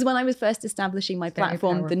 It was when I was first establishing my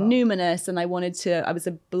platform, The Numinous, and I was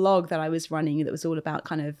a blog that I was running that was all about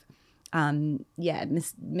kind of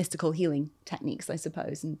mystical healing techniques, I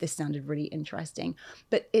suppose. And this sounded really interesting.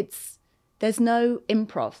 But there's no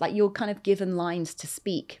improv. Like, you're kind of given lines to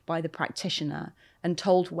speak by the practitioner and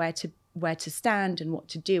told where to stand and what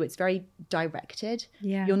to do. It's very directed.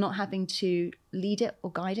 Yeah. You're not having to lead it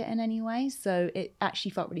or guide it in any way. So it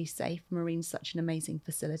actually felt really safe. Maureen's such an amazing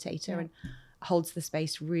facilitator and holds the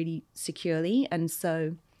space really securely. And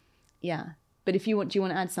so, yeah. But do you want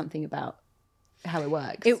to add something about how it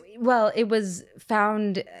works? It was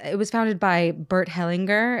founded by Bert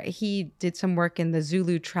Hellinger. He did some work in the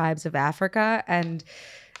Zulu tribes of Africa, and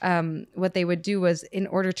what they would do was, in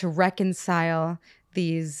order to reconcile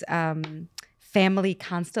these family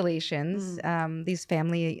constellations, these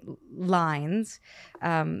family lines,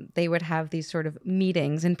 they would have these sort of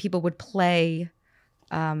meetings, and people would play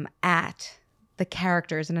at the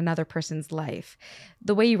characters in another person's life.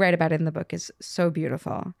 The way you write about it in the book is so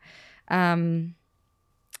beautiful.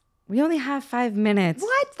 We only have 5 minutes.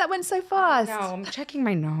 What? That went so fast. No, I'm checking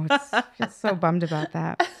my notes. I feel so bummed about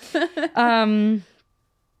that.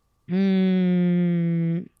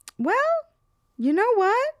 Well, you know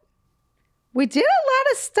what? We did a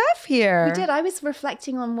lot of stuff here. We did. I was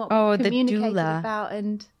reflecting on what we communicated about,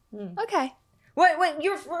 and okay. Wait,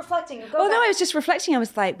 you're reflecting. No, I was just reflecting. I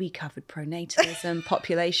was like, we covered pronatalism,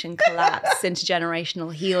 population collapse,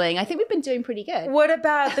 intergenerational healing. I think we've been doing pretty good. What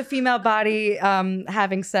about the female body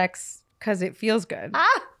having sex because it feels good?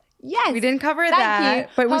 Yes. We didn't cover Thank that, you.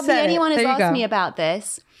 but we Hardly said anyone it. has There you asked go. me about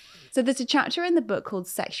this. So there's a chapter in the book called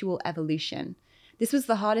Sexual Evolution. This was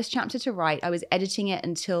the hardest chapter to write. I was editing it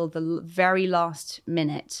until the very last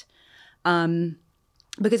minute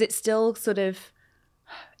because it's still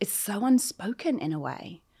it's so unspoken in a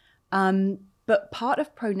way. But part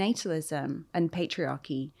of pronatalism and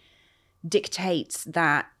patriarchy dictates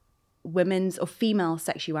that women's or female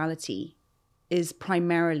sexuality is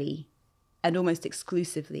primarily and almost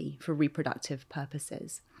exclusively for reproductive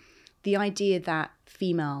purposes. The idea that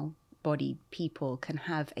female-bodied people can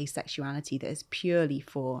have a sexuality that is purely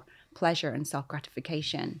for pleasure and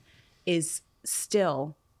self-gratification is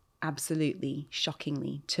still absolutely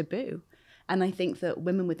shockingly taboo. And I think that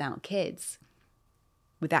women without kids,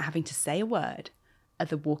 without having to say a word, are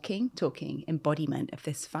the walking, talking embodiment of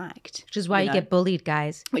this fact. Which is why you get bullied,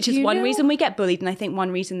 guys. Which is one reason we get bullied. And I think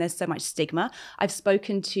one reason there's so much stigma. I was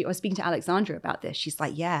speaking to Alexandra about this. She's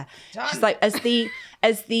like, yeah. She's like, as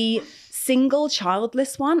the single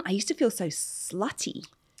childless one, I used to feel so slutty.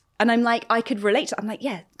 And I'm like, I could relate to it. I'm like,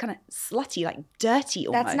 yeah, kind of slutty, like dirty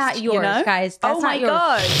almost. That's not yours, you know? guys. That's oh not my yours.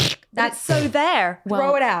 God. That's so there. Well,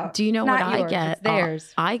 throw it out. Do you know Not what yours, I get? it's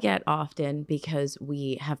theirs. I get often, because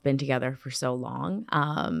we have been together for so long,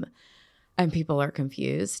 and people are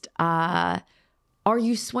confused. Are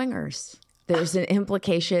you swingers? There's an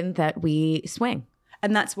implication that we swing.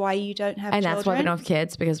 And that's why you don't have And children? that's why we don't have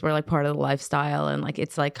kids, because we're like part of the lifestyle, and like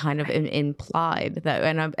it's like kind of implied that,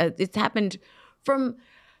 and it's happened from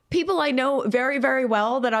people I know very, very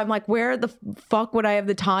well that I'm like, where the fuck would I have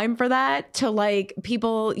the time for that? To like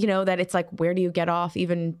people, you know, that it's like, where do you get off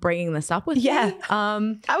even bringing this up with me?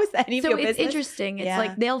 How is that any of your So it's business? interesting. It's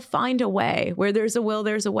like they'll find a way. Where there's a will,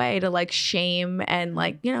 there's a way to like shame and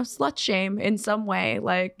like, you know, slut shame in some way.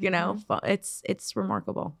 Like, you know, it's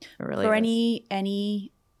remarkable. It really For is.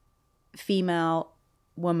 any female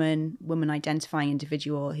woman identifying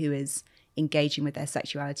individual who is engaging with their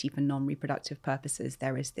sexuality for non-reproductive purposes,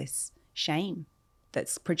 there is this shame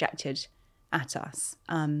that's projected at us.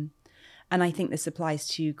 And I think this applies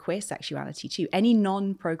to queer sexuality too. Any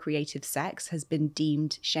non-procreative sex has been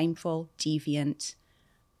deemed shameful, deviant,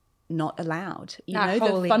 not allowed. You Not know,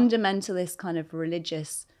 holy. the fundamentalist kind of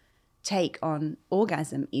religious take on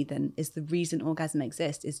orgasm even is the reason orgasm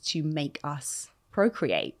exists is to make us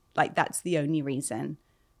procreate. Like that's the only reason.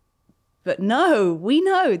 But no, we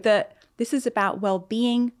know that this is about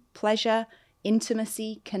well-being, pleasure,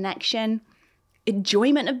 intimacy, connection,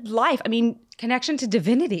 enjoyment of life. I mean, Connection to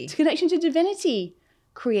divinity. connection to divinity,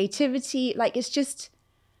 creativity. Like it's just.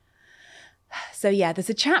 So yeah,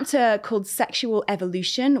 there's a chapter called Sexual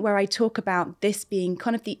Evolution where I talk about this being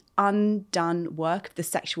kind of the undone work of the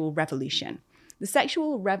sexual revolution. The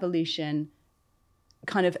sexual revolution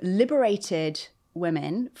kind of liberated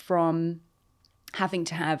women from having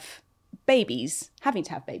to have babies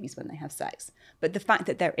when they have sex. But the fact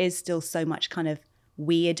that there is still so much kind of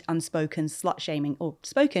weird, unspoken slut shaming, or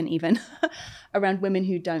spoken even, around women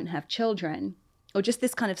who don't have children, or just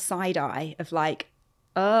this kind of side eye of like,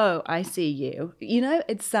 oh, I see you. You know,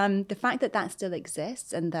 it's the fact that that still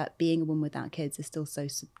exists and that being a woman without kids is still so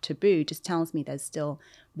taboo just tells me there's still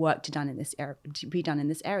work to be done in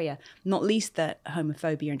this area. Not least that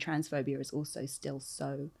homophobia and transphobia is also still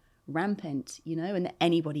so rampant, you know, and that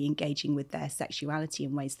anybody engaging with their sexuality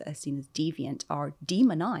in ways that are seen as deviant are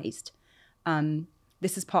demonized.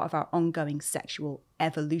 This is part of our ongoing sexual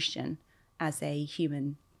evolution as a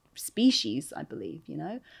human species, I believe, you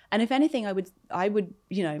know. And if anything, I would,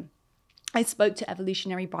 you know, I spoke to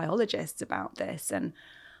evolutionary biologists about this, and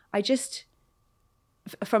I just,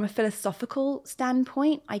 from a philosophical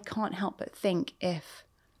standpoint, I can't help but think if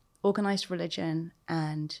organized religion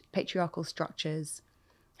and patriarchal structures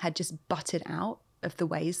had just butted out of the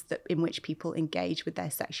ways that in which people engage with their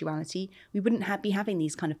sexuality, we wouldn't be having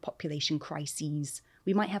these kind of population crises.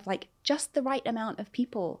 We might have like just the right amount of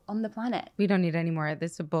people on the planet. We don't need any more.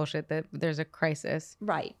 This is bullshit that there's a crisis.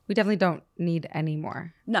 Right. We definitely don't need any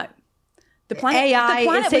more. No. The planet, AI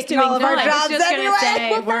is taking all of our jobs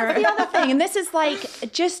anyway. Well, that's the other thing. And this is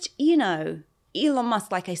like just, you know, Elon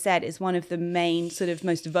Musk, like I said, is one of the main sort of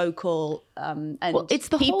most vocal and Well, it's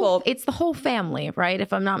the whole family, right?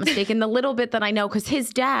 If I'm not mistaken, the little bit that I know, because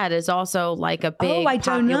his dad is also like a big. I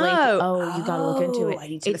don't know. Oh, you got to look into I it.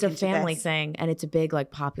 need to It's look a into family this. thing, and it's a big like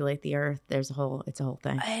populate the earth. It's a whole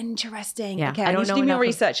thing. Interesting. Yeah, Okay, I I don't need to know do more enough of-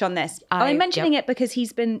 research on this. I'm mentioning it because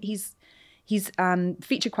he's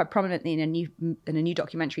featured quite prominently in a new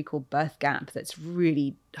documentary called Birth Gap that's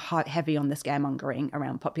really heavy on the scaremongering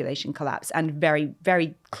around population collapse, and very,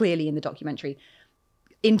 very clearly in the documentary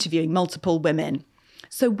interviewing multiple women.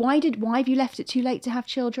 So why have you left it too late to have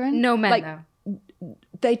children? No men, like,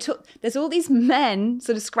 though. There's all these men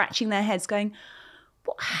sort of scratching their heads going,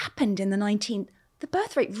 what happened in the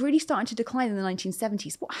birth rate really started to decline in the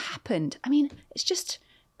 1970s. What happened? I mean, it's just,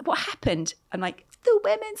 what happened? I'm like, the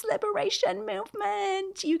women's liberation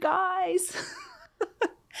movement, you guys.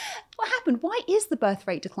 What happened? Why is the birth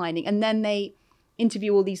rate declining? And then they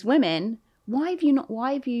interview all these women. Why have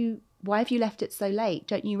you left it so late?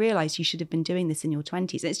 Don't you realize you should have been doing this in your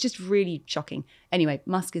 20s? It's just really shocking. Anyway,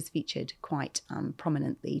 Musk is featured quite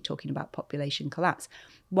prominently talking about population collapse,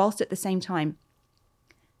 whilst at the same time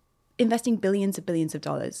investing billions of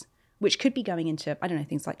dollars, which could be going into, I don't know,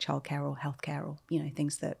 things like childcare or healthcare or, you know,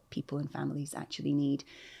 things that people and families actually need.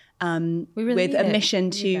 With a mission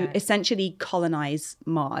to essentially colonize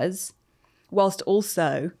Mars, whilst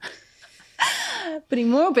also putting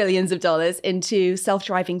more billions of dollars into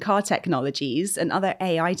self-driving car technologies and other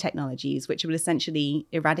AI technologies, which will essentially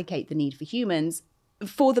eradicate the need for humans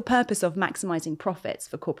for the purpose of maximizing profits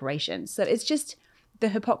for corporations. So it's just, the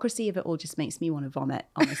hypocrisy of it all just makes me want to vomit,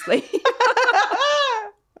 honestly.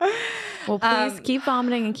 Well, please keep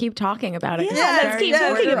vomiting and keep talking about it. Yeah, let's keep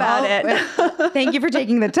talking about it. Thank you for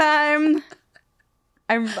taking the time.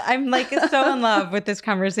 I'm like so in love with this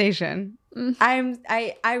conversation.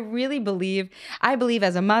 I really believe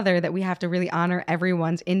as a mother that we have to really honor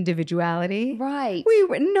everyone's individuality. Right.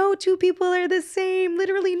 No two people are the same.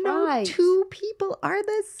 Literally no two people are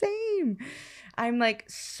the same. I'm like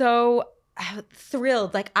so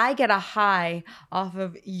thrilled. Like I get a high off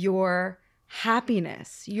of your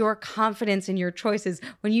happiness, your confidence in your choices.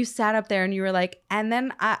 When you sat up there and you were like, and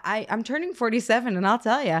then I'm turning 47 and I'll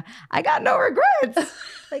tell you, I got no regrets.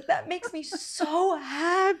 Like that makes me so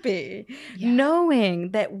happy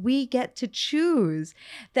knowing that we get to choose,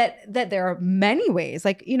 that there are many ways.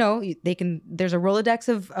 Like, you know, there's a Rolodex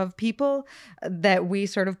of people that we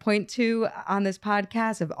sort of point to on this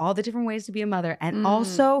podcast of all the different ways to be a mother. And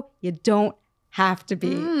also you don't have to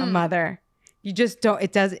be a mother. You just don't,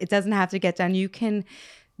 it doesn't have to get done. You can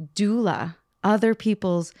doula other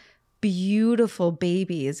people's beautiful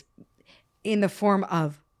babies in the form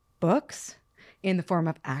of books, in the form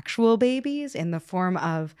of actual babies, in the form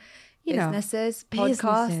of, businesses,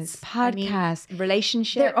 podcasts,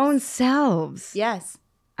 relationships, their own selves. Yes.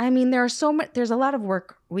 I mean, there's a lot of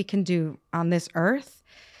work we can do on this earth.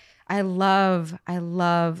 I love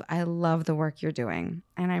the work you're doing.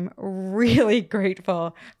 And I'm really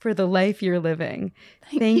grateful for the life you're living.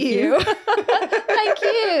 Thank you. Thank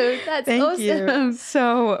you. That's Thank awesome. you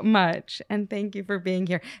so much. And thank you for being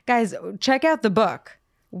here. Guys, check out the book.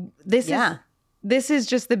 This is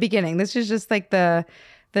just the beginning. This is just like the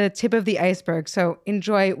tip of the iceberg. So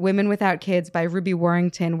enjoy Women Without Kids by Ruby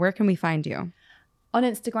Warrington. Where can we find you? On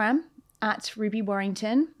Instagram at Ruby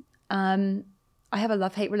Warrington. I have a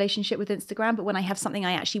love-hate relationship with Instagram, but when I have something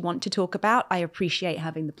I actually want to talk about, I appreciate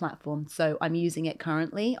having the platform. So I'm using it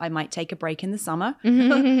currently. I might take a break in the summer.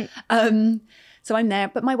 So I'm there.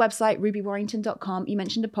 But my website, rubywarrington.com, you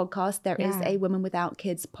mentioned a podcast. There is a Women Without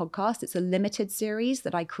Kids podcast. It's a limited series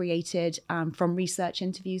that I created from research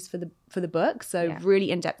interviews for the book. So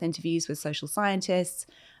really in-depth interviews with social scientists,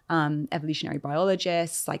 evolutionary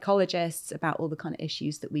biologists, psychologists about all the kind of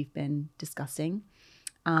issues that we've been discussing.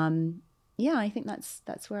 I think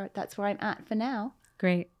that's where I'm at for now.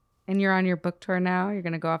 Great. And you're on your book tour now? You're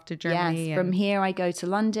going to go off to Germany? Yes. From here, I go to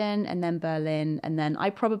London and then Berlin. And then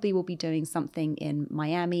I probably will be doing something in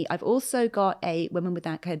Miami. I've also got a Women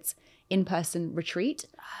Without Kids in-person retreat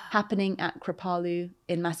happening at Kripalu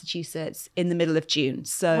in Massachusetts in the middle of June.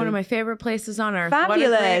 So one of my favorite places on earth.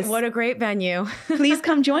 Fabulous. What a great venue. Please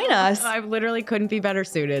come join us. I literally couldn't be better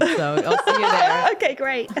suited. So I'll see you there. Okay,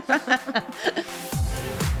 great.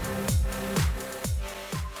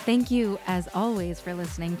 Thank you, as always, for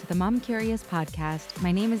listening to the Mom Curious podcast.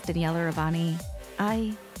 My name is Daniela Rabbani.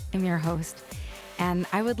 I am your host, and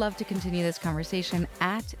I would love to continue this conversation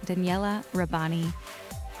at Daniela Rabbani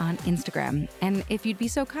on Instagram. And if you'd be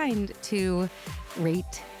so kind to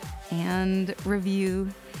rate and review,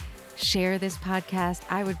 share this podcast,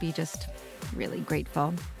 I would be just really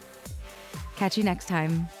grateful. Catch you next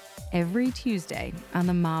time, every Tuesday on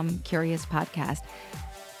the Mom Curious podcast.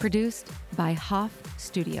 Produced by Hoff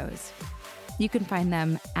Studios. You can find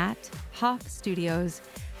them at Hoff Studios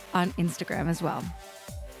on Instagram as well.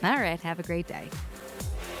 All right, have a great day.